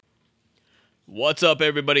What's up,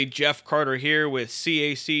 everybody? Jeff Carter here with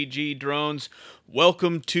CACG Drones.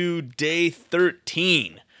 Welcome to Day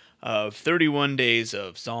 13 of 31 days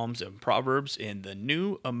of Psalms and Proverbs in the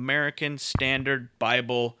New American Standard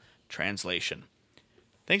Bible Translation.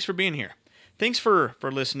 Thanks for being here. Thanks for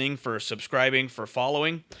listening, for subscribing, for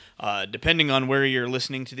following. Depending on where you're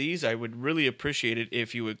listening to these, I would really appreciate it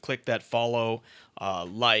if you would click that follow,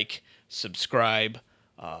 subscribe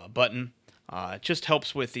button. It just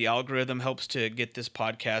helps with the algorithm, helps to get this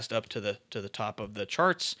podcast up to the top of the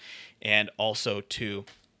charts, and also to,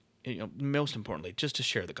 most importantly, just to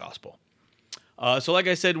share the gospel. So like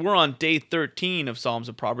I said, we're on day 13 of Psalms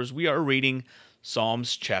and Proverbs. We are reading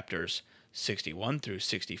Psalms chapters 61 through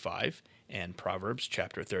 65 and Proverbs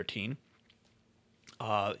chapter 13.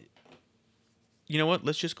 You know what?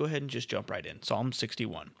 Let's just go ahead and just jump right in. Psalm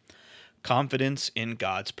 61. Confidence in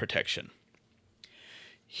God's protection.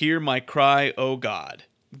 Hear my cry, O God.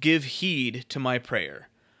 Give heed to my prayer.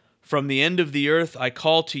 From the end of the earth I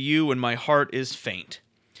call to you when my heart is faint.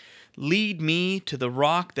 Lead me to the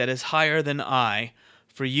rock that is higher than I,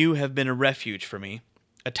 for you have been a refuge for me,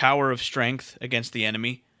 a tower of strength against the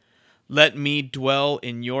enemy. Let me dwell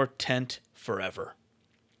in your tent forever.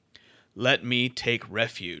 Let me take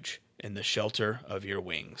refuge in the shelter of your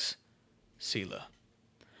wings. Selah.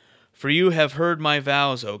 For you have heard my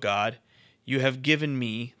vows, O God. You have given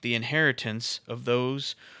me the inheritance of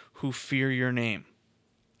those who fear your name.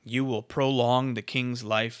 You will prolong the king's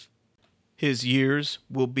life. His years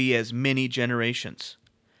will be as many generations.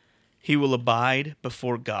 He will abide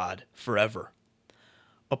before God forever.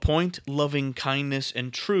 Appoint loving kindness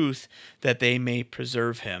and truth that they may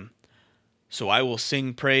preserve him. So I will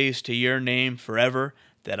sing praise to your name forever,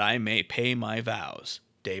 that I may pay my vows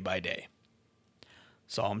day by day.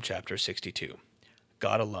 Psalm chapter 62.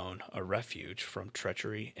 God alone, a refuge from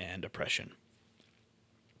treachery and oppression.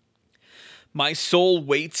 My soul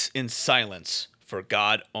waits in silence for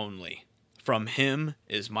God only. From him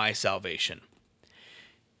is my salvation.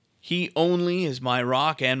 He only is my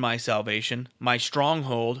rock and my salvation, my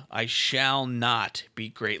stronghold. I shall not be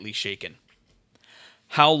greatly shaken.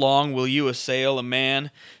 How long will you assail a man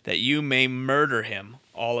that you may murder him,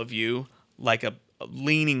 all of you, like a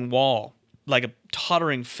leaning wall, like a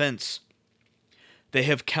tottering fence? They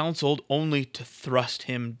have counseled only to thrust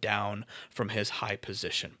him down from his high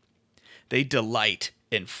position. They delight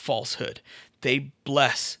in falsehood. They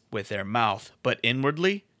bless with their mouth, but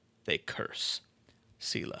inwardly they curse.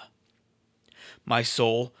 Selah. My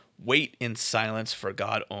soul, wait in silence for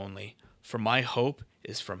God only, for my hope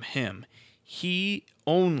is from him. He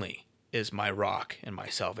only is my rock and my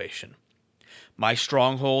salvation. My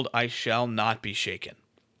stronghold, I shall not be shaken.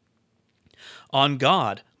 On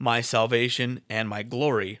God, my salvation and my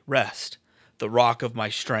glory rest. The rock of my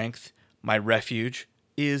strength, my refuge,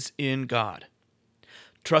 is in God.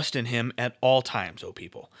 Trust in him at all times, O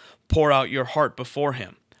people. Pour out your heart before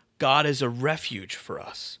him. God is a refuge for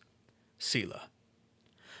us. Selah.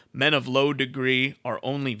 Men of low degree are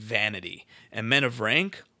only vanity, and men of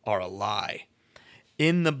rank are a lie.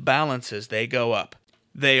 In the balances they go up.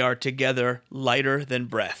 They are together lighter than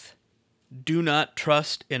breath. Do not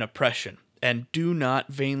trust in oppression, and do not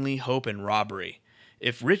vainly hope in robbery.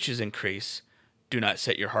 If riches increase, do not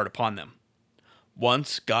set your heart upon them.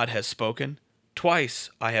 Once God has spoken, twice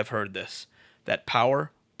I have heard this, that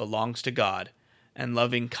power belongs to God, and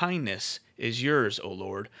loving kindness is yours, O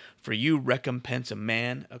Lord, for you recompense a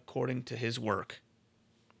man according to his work.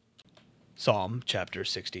 Psalm chapter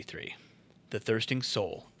 63. The thirsting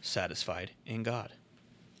soul satisfied in God.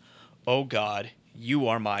 O God, you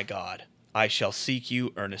are my God. I shall seek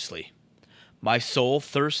you earnestly. My soul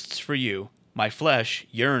thirsts for you, my flesh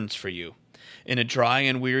yearns for you, in a dry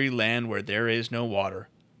and weary land where there is no water.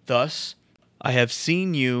 Thus I have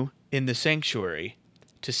seen you in the sanctuary,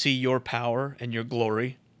 to see your power and your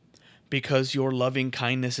glory, because your loving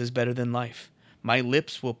kindness is better than life. My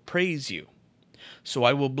lips will praise you. So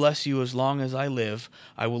I will bless you as long as I live.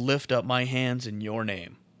 I will lift up my hands in your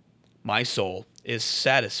name. My soul is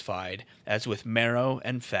satisfied as with marrow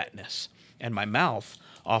and fatness, and my mouth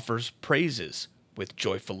offers praises with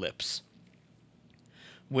joyful lips.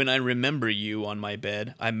 When I remember you on my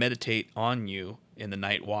bed, I meditate on you in the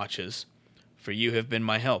night watches, for you have been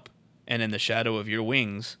my help, and in the shadow of your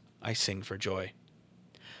wings I sing for joy.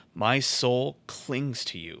 My soul clings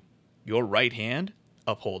to you. Your right hand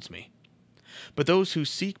upholds me. But those who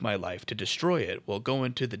seek my life to destroy it will go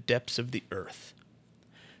into the depths of the earth.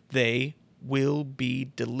 They will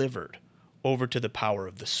be delivered over to the power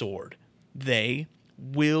of the sword. They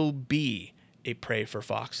will be a prey for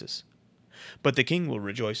foxes. But the king will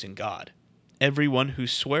rejoice in God. Everyone who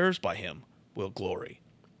swears by him will glory.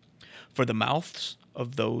 For the mouths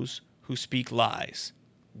of those who speak lies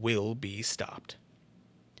will be stopped.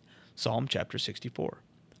 Psalm chapter 64.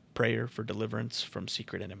 Prayer for deliverance from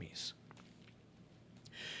secret enemies.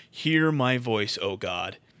 Hear my voice, O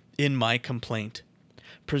God, in my complaint.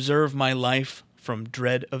 Preserve my life from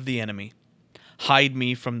dread of the enemy. Hide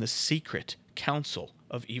me from the secret counsel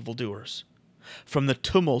of evildoers, from the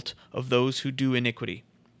tumult of those who do iniquity,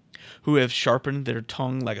 who have sharpened their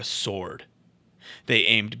tongue like a sword. They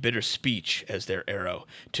aimed bitter speech as their arrow,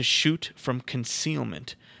 to shoot from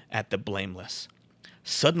concealment at the blameless.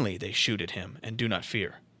 Suddenly they shoot at him and do not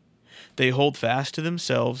fear. They hold fast to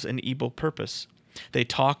themselves an evil purpose. They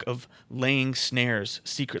talk of laying snares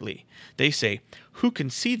secretly. They say, "Who can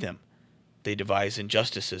see them?" They devise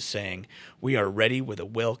injustices, saying, "We are ready with a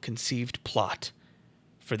well-conceived plot."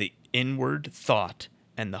 For the inward thought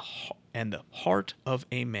and the heart of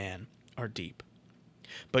a man are deep.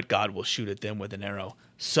 But God will shoot at them with an arrow.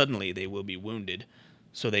 Suddenly they will be wounded,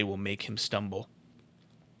 so they will make him stumble.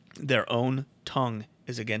 Their own tongue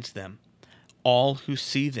is against them. All who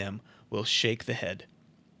see them will shake the head.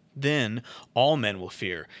 Then all men will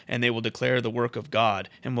fear, and they will declare the work of God,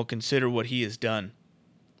 and will consider what he has done.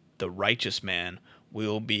 The righteous man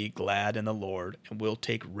will be glad in the Lord, and will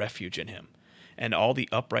take refuge in him, and all the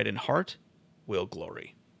upright in heart will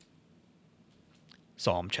glory.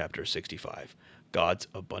 Psalm chapter 65. God's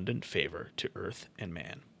abundant favor to earth and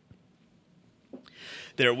man.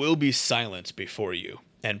 There will be silence before you,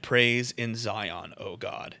 and praise in Zion, O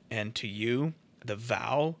God, and to you the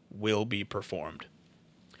vow will be performed.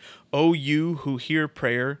 O you who hear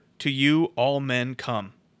prayer, to you all men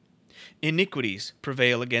come. Iniquities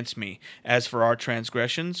prevail against me. As for our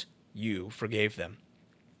transgressions, you forgave them.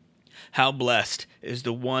 How blessed is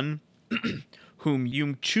the one whom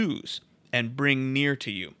you choose and bring near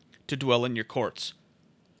to you, to dwell in your courts.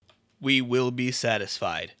 We will be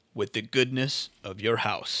satisfied with the goodness of your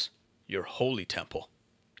house, your holy temple.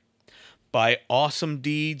 By awesome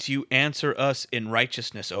deeds you answer us in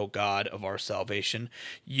righteousness, O God of our salvation,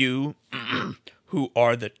 you who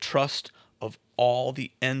are the trust of all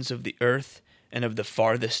the ends of the earth and of the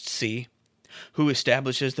farthest sea, who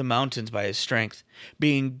establishes the mountains by his strength,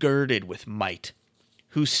 being girded with might,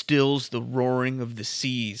 who stills the roaring of the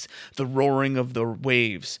seas, the roaring of the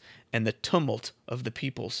waves, and the tumult of the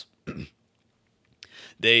peoples.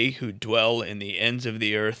 They who dwell in the ends of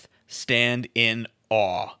the earth stand in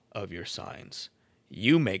awe of your signs.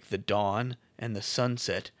 You make the dawn and the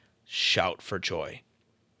sunset shout for joy.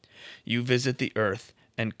 You visit the earth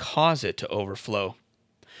and cause it to overflow.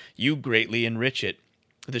 You greatly enrich it.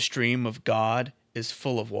 The stream of God is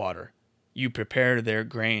full of water. You prepare their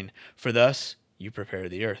grain, for thus you prepare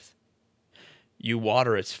the earth. You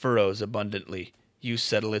water its furrows abundantly. You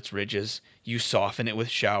settle its ridges. You soften it with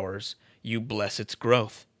showers. You bless its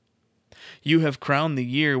growth. You have crowned the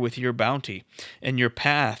year with your bounty, and your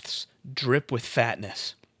paths drip with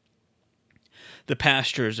fatness. The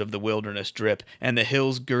pastures of the wilderness drip, and the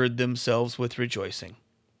hills gird themselves with rejoicing.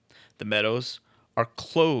 The meadows are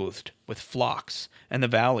clothed with flocks, and the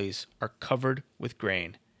valleys are covered with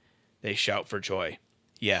grain. They shout for joy.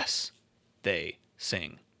 Yes, they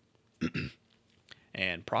sing.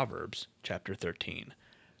 And Proverbs chapter 13.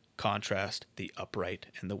 Contrast the upright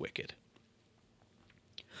and the wicked.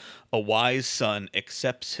 A wise son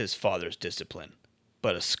accepts his father's discipline,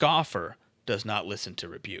 but a scoffer does not listen to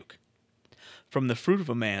rebuke. From the fruit of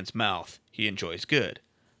a man's mouth he enjoys good,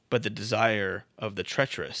 but the desire of the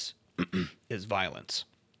treacherous is violence.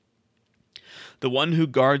 The one who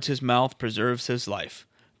guards his mouth preserves his life.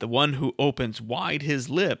 The one who opens wide his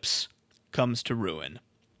lips comes to ruin.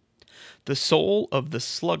 The soul of the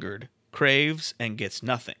sluggard craves and gets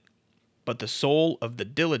nothing, but the soul of the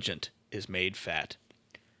diligent is made fat.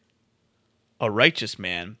 A righteous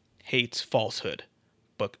man hates falsehood,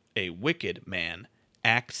 but a wicked man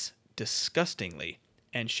acts disgustingly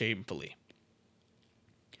and shamefully.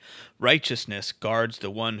 Righteousness guards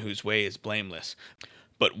the one whose way is blameless,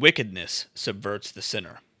 but wickedness subverts the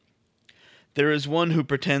sinner. There is one who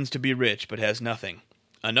pretends to be rich but has nothing.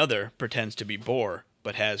 Another pretends to be poor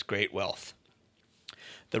but has great wealth.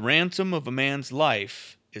 The ransom of a man's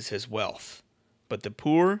life is his wealth, but the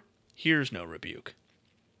poor hears no rebuke.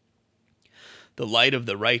 The light of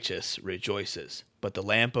the righteous rejoices, but the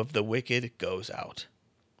lamp of the wicked goes out.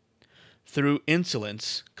 Through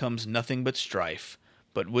insolence comes nothing but strife,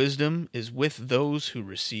 but wisdom is with those who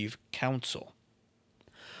receive counsel.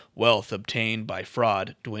 Wealth obtained by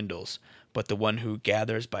fraud dwindles, but the one who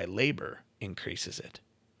gathers by labor increases it.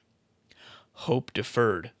 Hope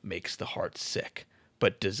deferred makes the heart sick,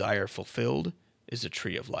 but desire fulfilled is a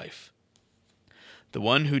tree of life. The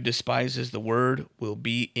one who despises the word will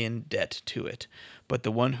be in debt to it, but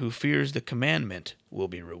the one who fears the commandment will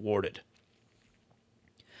be rewarded.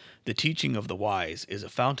 The teaching of the wise is a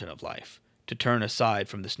fountain of life, to turn aside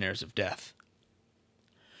from the snares of death.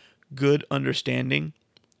 Good understanding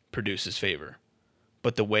produces favor,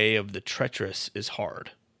 but the way of the treacherous is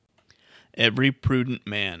hard. Every prudent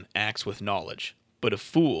man acts with knowledge, but a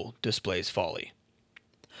fool displays folly.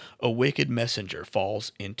 A wicked messenger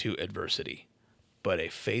falls into adversity, but a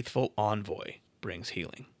faithful envoy brings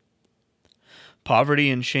healing. Poverty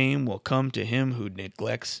and shame will come to him who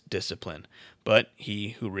neglects discipline, but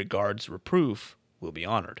he who regards reproof will be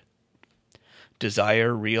honored.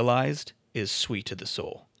 Desire realized is sweet to the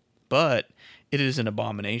soul, but it is an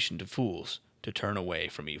abomination to fools to turn away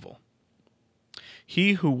from evil.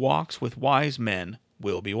 He who walks with wise men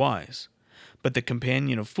will be wise, but the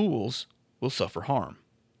companion of fools will suffer harm.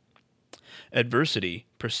 Adversity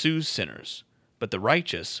pursues sinners, but the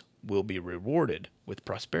righteous will be rewarded with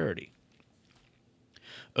prosperity.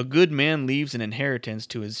 A good man leaves an inheritance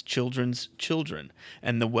to his children's children,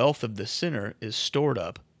 and the wealth of the sinner is stored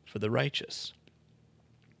up for the righteous.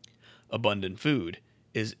 Abundant food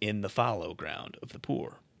is in the fallow ground of the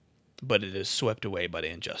poor, but it is swept away by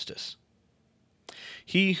injustice.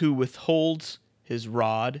 He who withholds his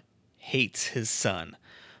rod hates his son,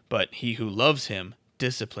 but he who loves him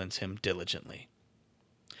disciplines him diligently.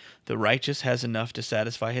 The righteous has enough to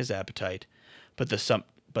satisfy his appetite, but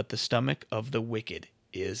the stomach of the wicked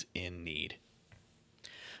is in need.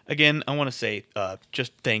 Again, I want to say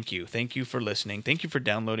just thank you. Thank you for listening. Thank you for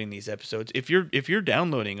downloading these episodes. If you're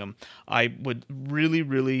downloading them, I would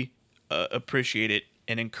really appreciate it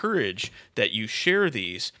and encourage that you share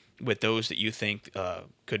these with those that you think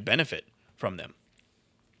could benefit from them.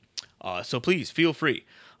 So please feel free.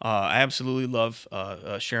 I absolutely love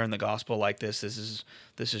sharing the gospel like this.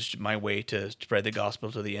 This is my way to spread the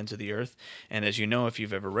gospel to the ends of the earth. And as you know, if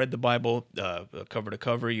you've ever read the Bible cover to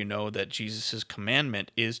cover, you know that Jesus' commandment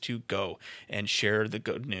is to go and share the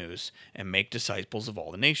good news and make disciples of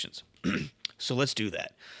all the nations. So let's do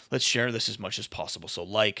that. Let's share this as much as possible. So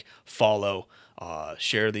follow,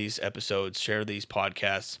 share these episodes, share these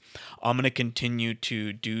podcasts. I'm going to continue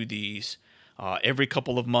to do these every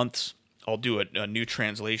couple of months. I'll do a new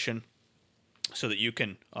translation so that you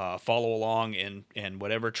can follow along in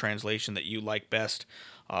whatever translation that you like best.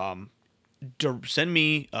 Send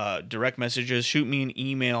me direct messages, shoot me an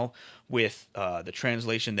email with the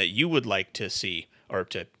translation that you would like to see or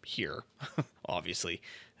to hear, obviously.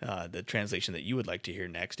 The translation that you would like to hear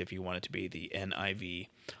next, if you want it to be the NIV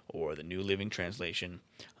or the New Living Translation.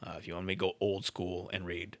 If you want me to go old school and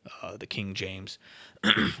read the King James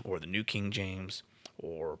or the New King James,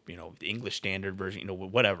 or the English Standard Version,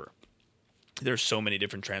 whatever. There's so many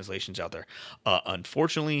different translations out there.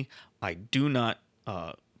 Unfortunately, I do not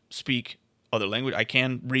speak other language. I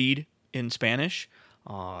can read in Spanish.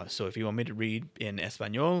 So if you want me to read in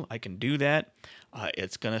Espanol, I can do that.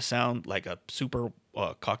 It's gonna sound like a super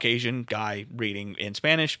Caucasian guy reading in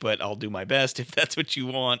Spanish, but I'll do my best if that's what you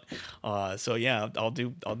want. So yeah, I'll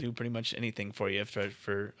do pretty much anything for you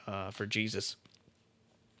for Jesus.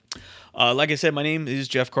 Like I said, my name is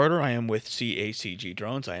Jeff Carter. I am with CACG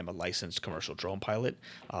Drones. I am a licensed commercial drone pilot.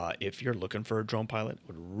 If you're looking for a drone pilot,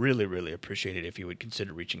 would really appreciate it if you would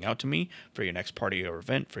consider reaching out to me for your next party or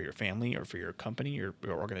event, for your family or for your company or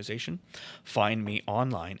your organization. Find me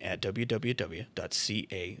online at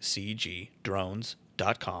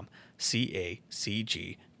www.cacgdrones.com,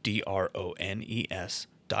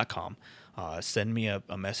 CACGDRONES.com. Send me a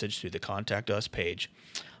message through the Contact Us page.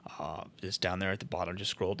 It's down there at the bottom.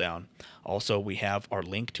 Just scroll down. Also, we have our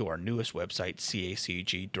link to our newest website,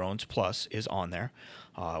 CACG Drones Plus, is on there,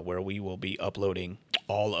 where we will be uploading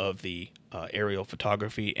all of the aerial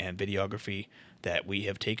photography and videography that we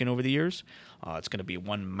have taken over the years. It's going to be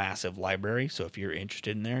one massive library. So if you're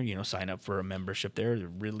interested in there, sign up for a membership there. They're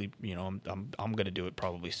really, I'm going to do it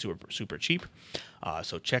probably super cheap.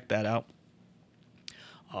 So check that out.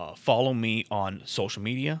 Follow me on social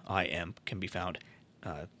media. Can be found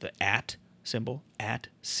the @ symbol at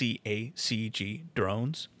CACG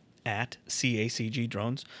Drones, at CACG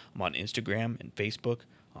Drones. I'm on Instagram and Facebook,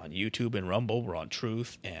 on YouTube and Rumble. We're on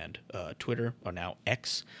Truth and Twitter, or now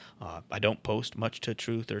X. I don't post much to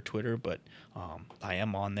Truth or Twitter, but I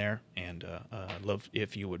am on there, and I'd love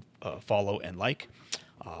if you would follow and like.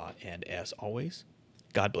 And as always,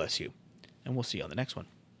 God bless you, and we'll see you on the next one.